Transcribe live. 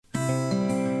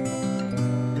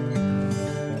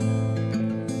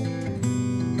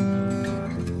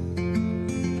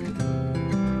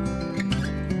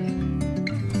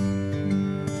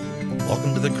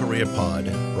the Career Pod,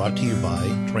 brought to you by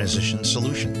Transition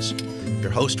Solutions.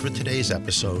 Your host for today's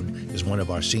episode is one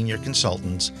of our senior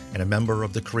consultants and a member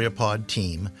of the Career Pod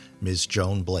team, Ms.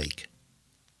 Joan Blake.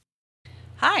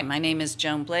 Hi, my name is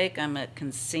Joan Blake. I'm a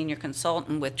senior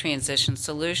consultant with Transition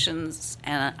Solutions,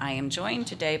 and I am joined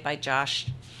today by Josh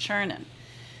Chernin.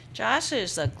 Josh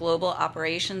is a global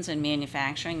operations and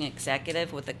manufacturing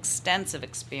executive with extensive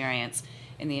experience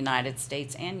in the United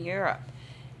States and Europe.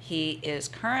 He is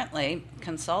currently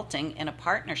consulting in a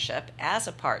partnership as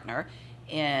a partner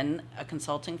in a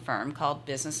consulting firm called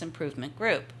Business Improvement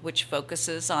Group, which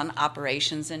focuses on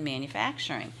operations and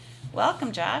manufacturing.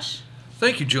 Welcome, Josh.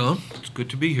 Thank you, Joan. It's good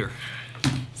to be here.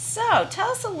 So, tell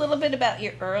us a little bit about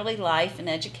your early life and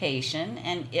education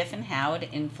and if and how it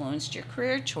influenced your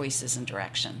career choices and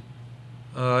direction.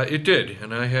 It did,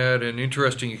 and I had an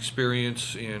interesting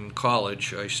experience in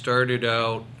college. I started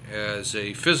out as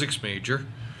a physics major,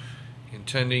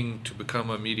 intending to become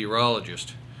a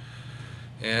meteorologist.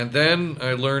 And then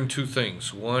I learned two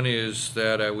things. One is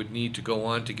that I would need to go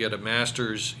on to get a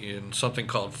master's in something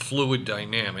called fluid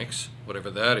dynamics,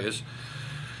 whatever that is.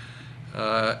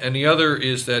 And the other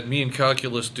is that me and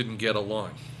calculus didn't get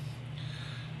along.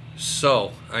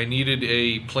 So I needed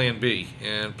a plan B,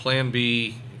 and plan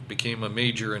B became a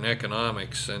major in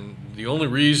economics. And the only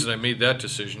reason I made that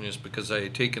decision is because I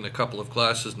had taken a couple of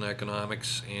classes in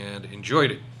economics and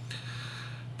enjoyed it.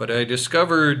 But I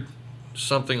discovered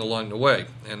something along the way,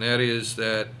 and that is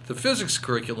that the physics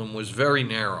curriculum was very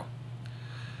narrow.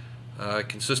 It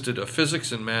consisted of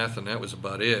physics and math, and that was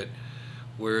about it.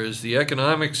 Whereas the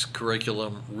economics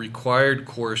curriculum required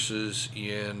courses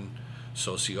in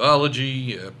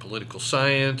sociology, political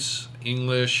science,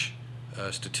 English,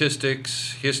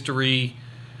 statistics, history,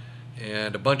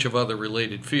 and a bunch of other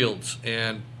related fields.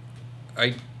 And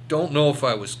I don't know if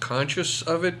I was conscious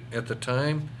of it at the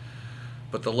time,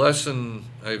 but the lesson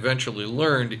I eventually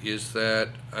learned is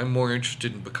that I'm more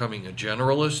interested in becoming a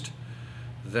generalist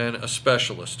than a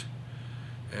specialist.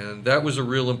 And that was a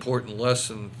real important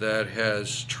lesson that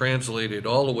has translated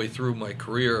all the way through my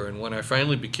career. And when I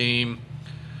finally became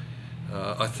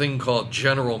a thing called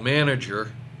general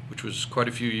manager, which was quite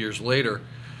a few years later,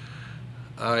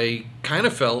 I kind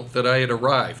of felt that I had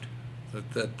arrived,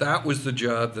 that was the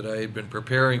job that I had been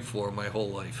preparing for my whole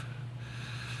life.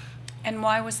 And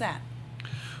why was that?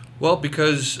 Well,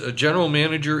 because a general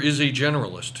manager is a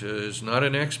generalist, is not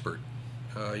an expert.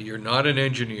 You're not an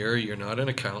engineer, you're not an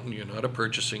accountant, you're not a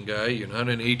purchasing guy, you're not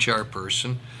an HR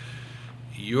person.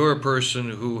 You're a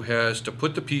person who has to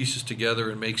put the pieces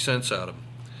together and make sense out of them.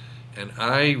 And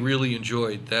I really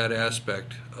enjoyed that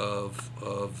aspect of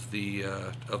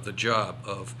the job,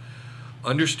 of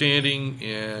understanding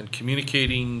and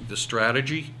communicating the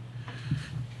strategy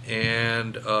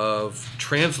and of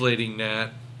translating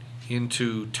that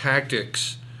into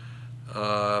tactics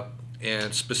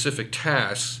and specific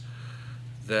tasks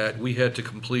that we had to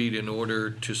complete in order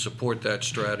to support that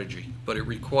strategy. But it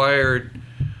required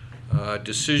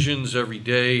decisions every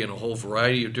day in a whole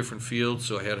variety of different fields,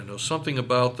 so I had to know something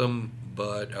about them,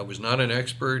 but I was not an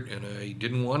expert, and I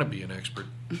didn't want to be an expert.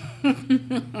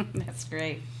 That's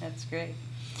great. That's great.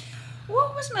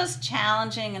 What was most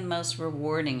challenging and most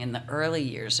rewarding in the early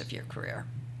years of your career?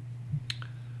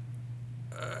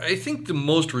 I think the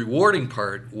most rewarding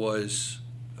part was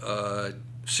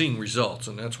seeing results,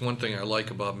 and that's one thing I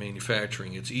like about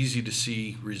manufacturing. It's easy to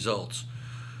see results.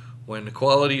 When the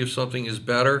quality of something is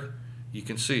better, you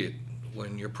can see it.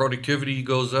 When your productivity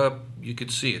goes up, you can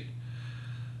see it.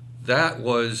 That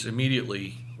was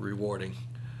immediately rewarding.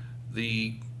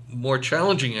 The more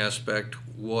challenging aspect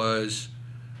was,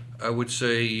 I would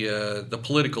say, the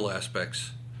political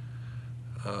aspects,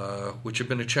 which have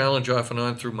been a challenge off and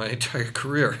on through my entire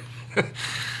career.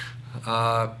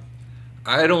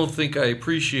 I don't think I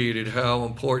appreciated how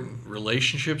important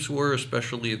relationships were,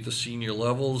 especially at the senior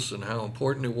levels, and how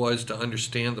important it was to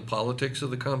understand the politics of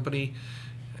the company.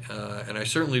 And I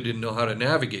certainly didn't know how to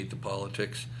navigate the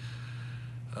politics.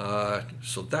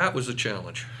 So that was a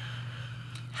challenge.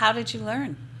 How did you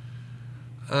learn?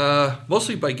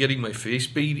 Mostly by getting my face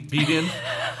beat in.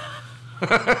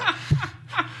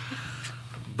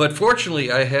 But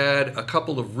fortunately, I had a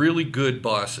couple of really good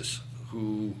bosses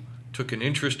who took an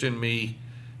interest in me.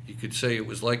 You could say it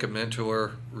was like a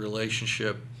mentor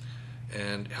relationship,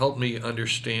 and helped me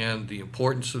understand the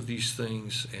importance of these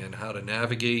things and how to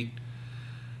navigate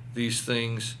these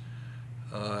things.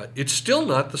 It's still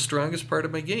not the strongest part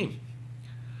of my game.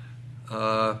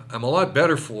 I'm a lot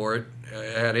better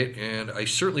at it, and I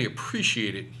certainly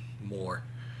appreciate it more.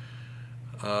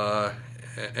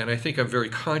 And I think I'm very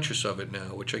conscious of it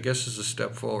now, which I guess is a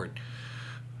step forward.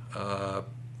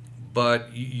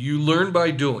 But you learn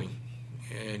by doing,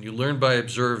 and you learn by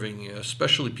observing,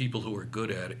 especially people who are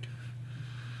good at it.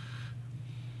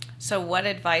 So what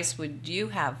advice would you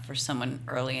have for someone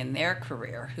early in their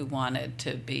career who wanted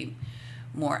to be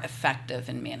more effective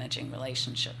in managing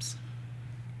relationships?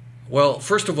 Well,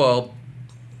 first of all,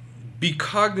 be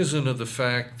cognizant of the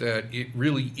fact that it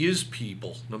really is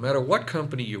people. No matter what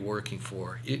company you're working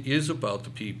for, it is about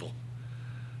the people.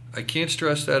 I can't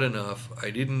stress that enough. I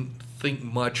didn't think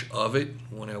much of it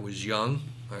when I was young.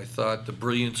 I thought the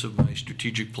brilliance of my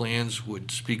strategic plans would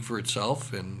speak for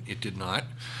itself, and it did not.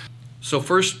 So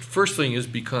first thing is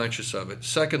be conscious of it.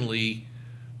 Secondly,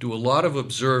 do a lot of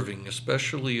observing,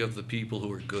 especially of the people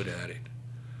who are good at it.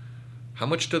 How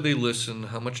much do they listen?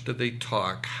 How much do they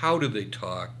talk? How do they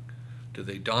talk? Do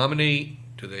they dominate?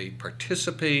 Do they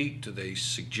participate? Do they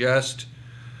suggest?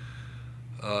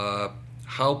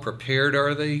 How prepared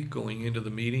are they going into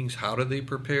the meetings? How do they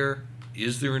prepare?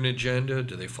 Is there an agenda?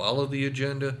 Do they follow the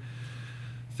agenda?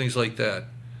 Things like that.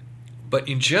 But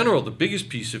in general, the biggest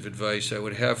piece of advice I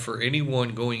would have for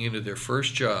anyone going into their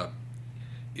first job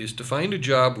is to find a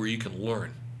job where you can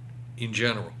learn, in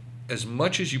general, as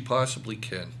much as you possibly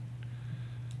can.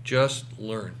 Just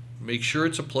learn. Make sure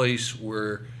it's a place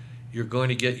where you're going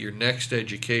to get your next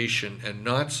education and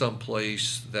not some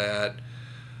place that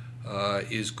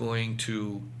is going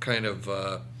to kind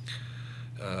of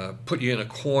put you in a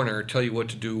corner, tell you what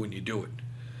to do when you do it.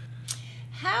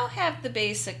 How have the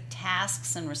basic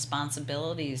tasks and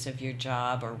responsibilities of your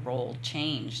job or role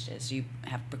changed as you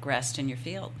have progressed in your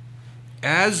field?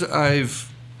 As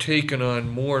I've taken on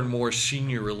more and more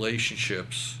senior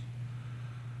relationships,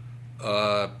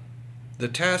 the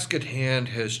task at hand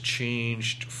has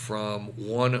changed from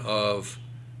one of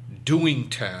doing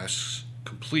tasks,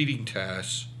 completing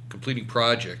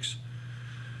projects,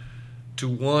 to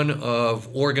one of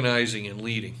organizing and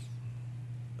leading,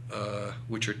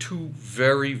 which are two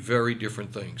very, very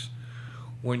different things.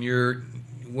 When you're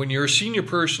a senior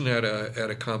person at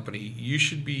a company, you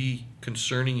should be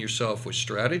concerning yourself with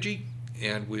strategy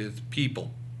and with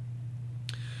people.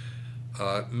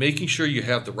 Making sure you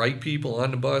have the right people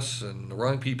on the bus and the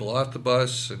wrong people off the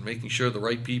bus, and making sure the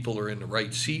right people are in the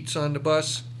right seats on the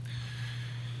bus.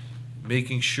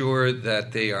 Making sure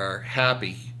that they are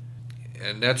happy.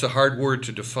 And that's a hard word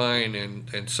to define,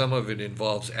 and some of it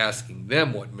involves asking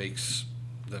them what makes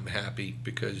them happy,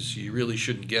 because you really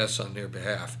shouldn't guess on their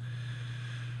behalf.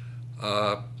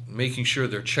 Making sure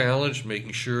they're challenged,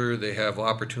 making sure they have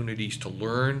opportunities to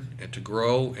learn and to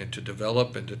grow and to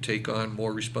develop and to take on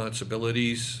more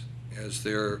responsibilities as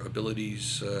their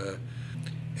abilities,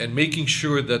 and making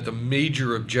sure that the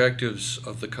major objectives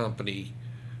of the company,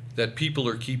 that people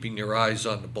are keeping their eyes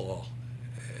on the ball.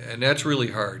 And that's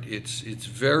really hard. It's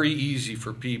very easy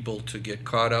for people to get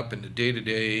caught up in the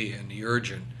day-to-day and the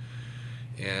urgent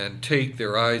and take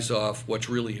their eyes off what's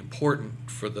really important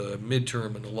for the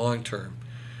midterm and the long term.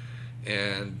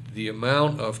 And the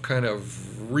amount of kind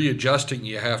of readjusting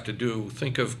you have to do,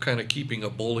 think of kind of keeping a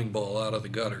bowling ball out of the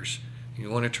gutters. You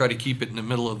want to try to keep it in the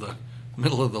middle of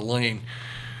the lane.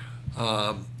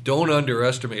 Don't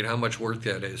underestimate how much work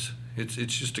that is. It's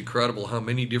just incredible how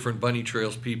many different bunny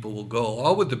trails people will go,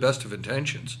 all with the best of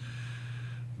intentions.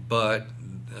 But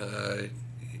at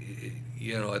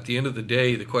the end of the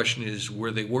day, the question is,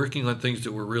 were they working on things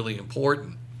that were really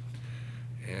important?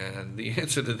 And the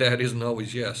answer to that isn't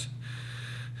always yes.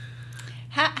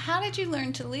 How did you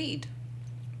learn to lead?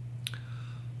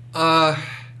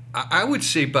 I would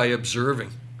say by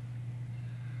observing.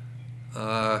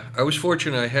 I was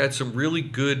fortunate. I had some really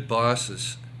good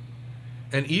bosses.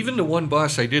 And even the one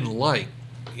boss I didn't like,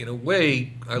 in a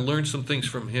way, I learned some things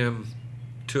from him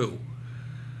too.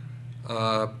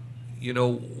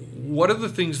 What are the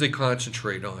things they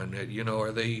concentrate on?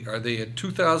 Are they at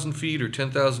 2,000 feet or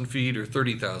 10,000 feet or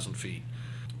 30,000 feet?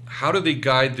 How do they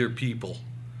guide their people?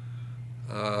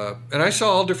 And I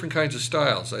saw all different kinds of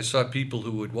styles. I saw people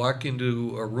who would walk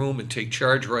into a room and take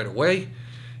charge right away,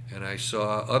 and I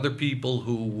saw other people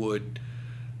who would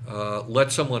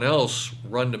let someone else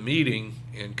run the meeting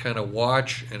and kind of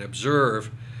watch and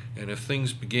observe, and if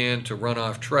things began to run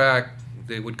off track,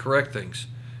 they would correct things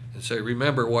and say,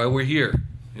 remember why we're here,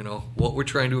 what we're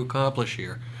trying to accomplish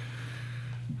here.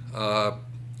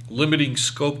 Limiting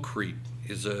scope creep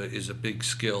is a big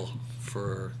skill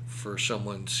for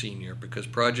someone senior, because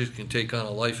projects can take on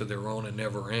a life of their own and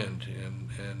never end,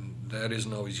 and that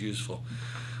isn't always useful.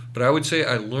 But I would say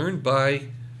I learned by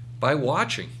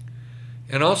watching,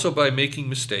 and also by making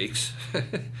mistakes,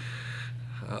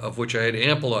 of which I had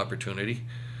ample opportunity,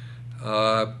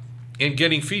 and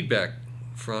getting feedback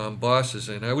from bosses,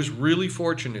 and I was really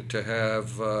fortunate to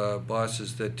have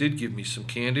bosses that did give me some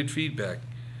candid feedback.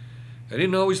 I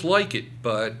didn't always like it,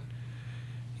 but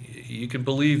you can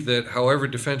believe that however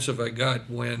defensive I got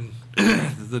when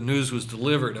the news was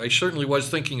delivered, I certainly was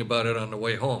thinking about it on the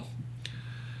way home.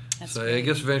 That's So great. I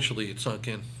guess eventually it sunk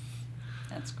in.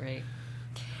 That's great.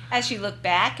 As you look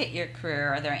back at your career,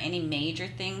 are there any major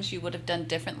things you would have done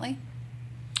differently?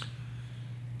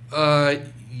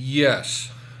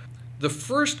 Yes. The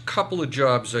first couple of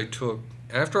jobs I took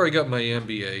after I got my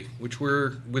MBA, which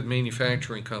were with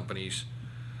manufacturing companies,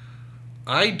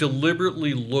 I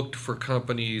deliberately looked for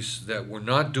companies that were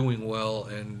not doing well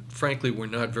and frankly were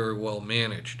not very well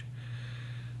managed.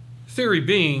 Theory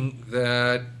being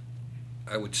that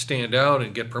I would stand out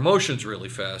and get promotions really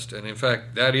fast, and in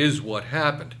fact that is what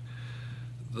happened.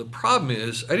 The problem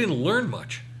is I didn't learn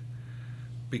much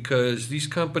because these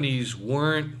companies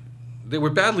were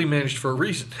badly managed for a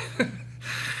reason.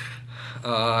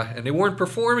 And they weren't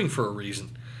performing for a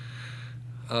reason.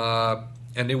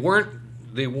 And they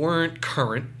weren't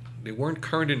current. They weren't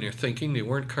current in their thinking. They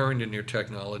weren't current in their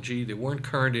technology. They weren't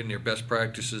current in their best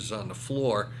practices on the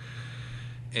floor.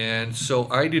 And so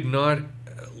I did not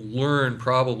learn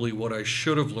probably what I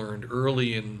should have learned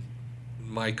early in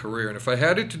my career. And if I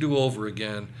had it to do over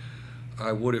again,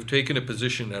 I would have taken a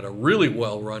position at a really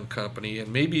well-run company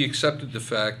and maybe accepted the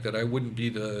fact that I wouldn't be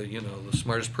the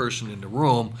smartest person in the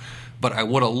room, but I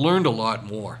would have learned a lot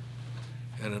more.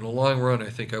 And in the long run, I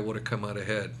think I would have come out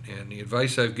ahead. And the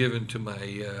advice I've given to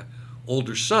my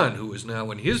older son, who is now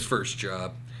in his first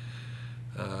job,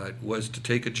 was to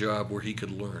take a job where he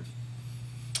could learn.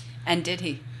 And did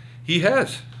he? He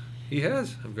has.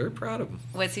 I'm very proud of him.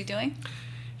 What's he doing?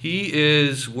 He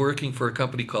is working for a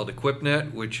company called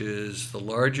EquipNet, which is the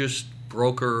largest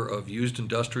broker of used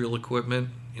industrial equipment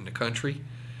in the country.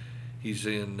 He's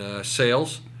in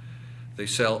sales. They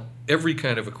sell every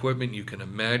kind of equipment you can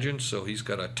imagine, so he's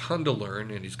got a ton to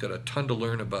learn, and he's got a ton to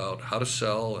learn about how to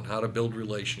sell and how to build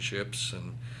relationships.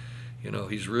 And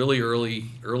he's really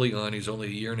early on. He's only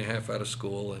a year and a half out of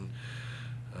school,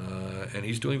 and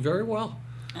he's doing very well.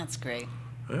 That's great.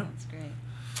 Yeah. That's great.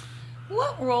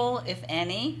 What role, if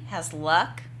any, has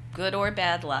luck, good or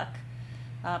bad luck,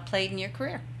 played in your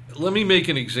career? Let me make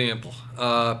an example.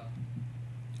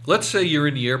 Let's say you're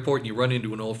in the airport and you run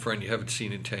into an old friend you haven't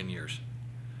seen in 10 years.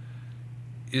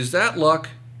 Is that luck?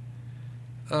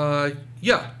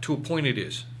 Yeah, to a point it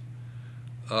is.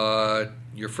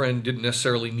 Your friend didn't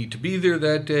necessarily need to be there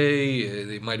that day.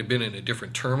 They might have been in a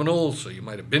different terminal, so you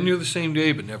might have been there the same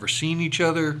day but never seen each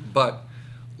other. But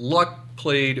luck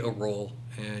played a role,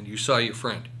 and you saw your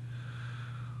friend.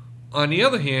 On the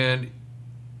other hand,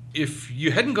 if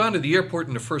you hadn't gone to the airport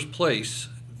in the first place,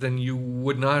 then you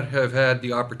would not have had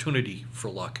the opportunity for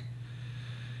luck.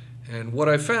 And what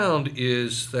I found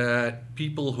is that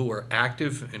people who are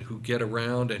active and who get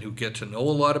around and who get to know a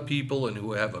lot of people and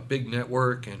who have a big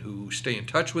network and who stay in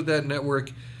touch with that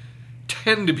network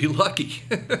tend to be lucky,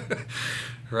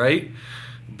 right?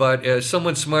 But as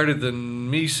someone smarter than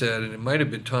me said, and it might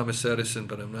have been Thomas Edison,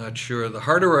 but I'm not sure, the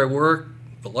harder I work,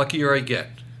 the luckier I get.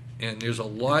 And there's a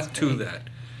lot to that.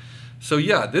 So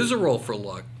yeah, there's a role for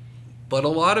luck, but a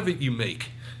lot of it you make.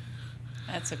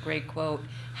 That's a great quote.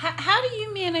 How do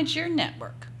you manage your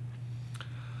network?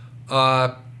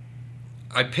 I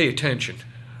pay attention.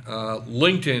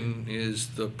 LinkedIn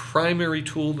is the primary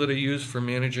tool that I use for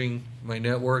managing my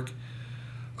network.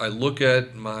 I look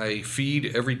at my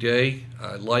feed every day.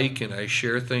 I like and I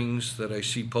share things that I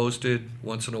see posted.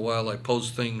 Once in a while I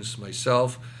post things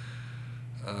myself.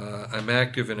 I'm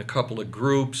active in a couple of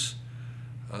groups.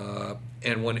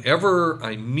 And whenever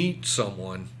I meet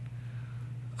someone,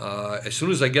 as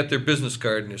soon as I get their business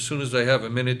card and as soon as I have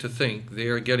a minute to think, they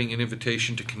are getting an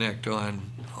invitation to connect on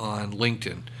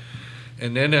LinkedIn.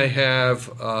 And then I have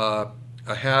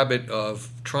a habit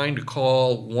of trying to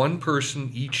call one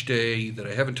person each day that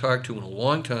I haven't talked to in a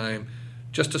long time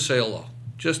just to say hello,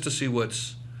 just to see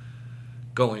what's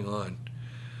going on.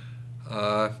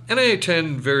 And I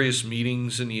attend various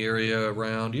meetings in the area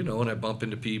around, and I bump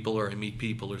into people or I meet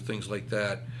people or things like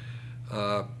that.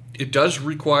 It does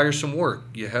require some work.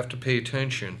 You have to pay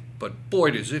attention, but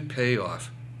boy, does it pay off.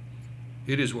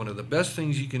 It is one of the best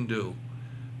things you can do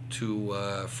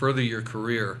to further your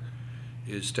career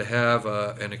is to have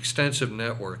an extensive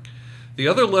network. The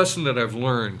other lesson that I've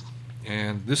learned,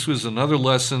 and this was another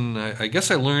lesson I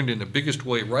guess I learned in the biggest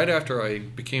way right after I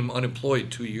became unemployed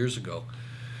 2 years ago.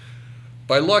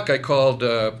 By luck, I called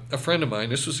a friend of mine.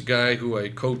 This was a guy who I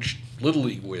coached Little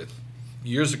League with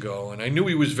years ago, and I knew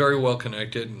he was very well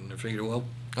connected, and I figured, well,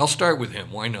 I'll start with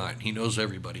him. Why not? He knows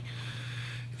everybody.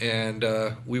 And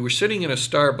we were sitting in a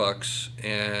Starbucks,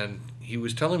 and he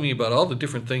was telling me about all the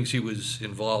different things he was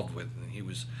involved with. He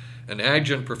was an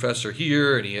adjunct professor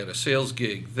here, and he had a sales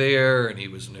gig there, and he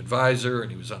was an advisor,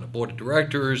 and he was on a board of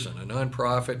directors and a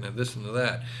nonprofit and this and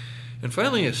that. And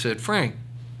finally I said, Frank,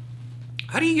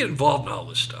 how do you get involved in all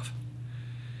this stuff?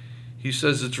 He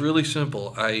says, it's really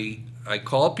simple. I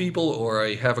call people or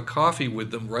I have a coffee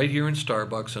with them right here in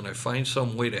Starbucks, and I find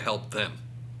some way to help them.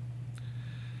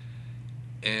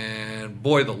 And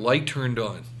boy, the light turned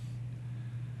on.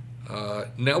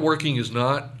 Networking is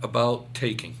not about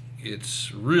taking.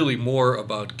 It's really more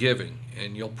about giving.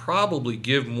 And you'll probably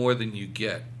give more than you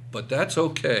get. But that's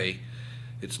okay.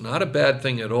 It's not a bad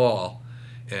thing at all.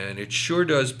 And it sure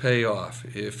does pay off.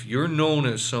 If you're known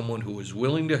as someone who is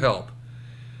willing to help,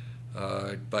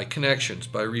 by connections,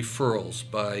 by referrals,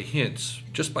 by hints,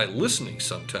 just by listening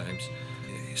sometimes,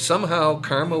 somehow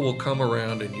karma will come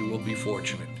around and you will be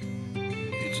fortunate.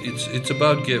 It's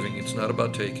about giving. It's not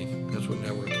about taking. That's what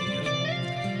networking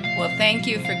is. Well, thank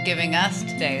you for giving us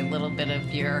today a little bit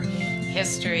of your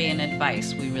history and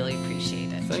advice. We really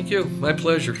appreciate it. Thank you. My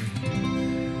pleasure.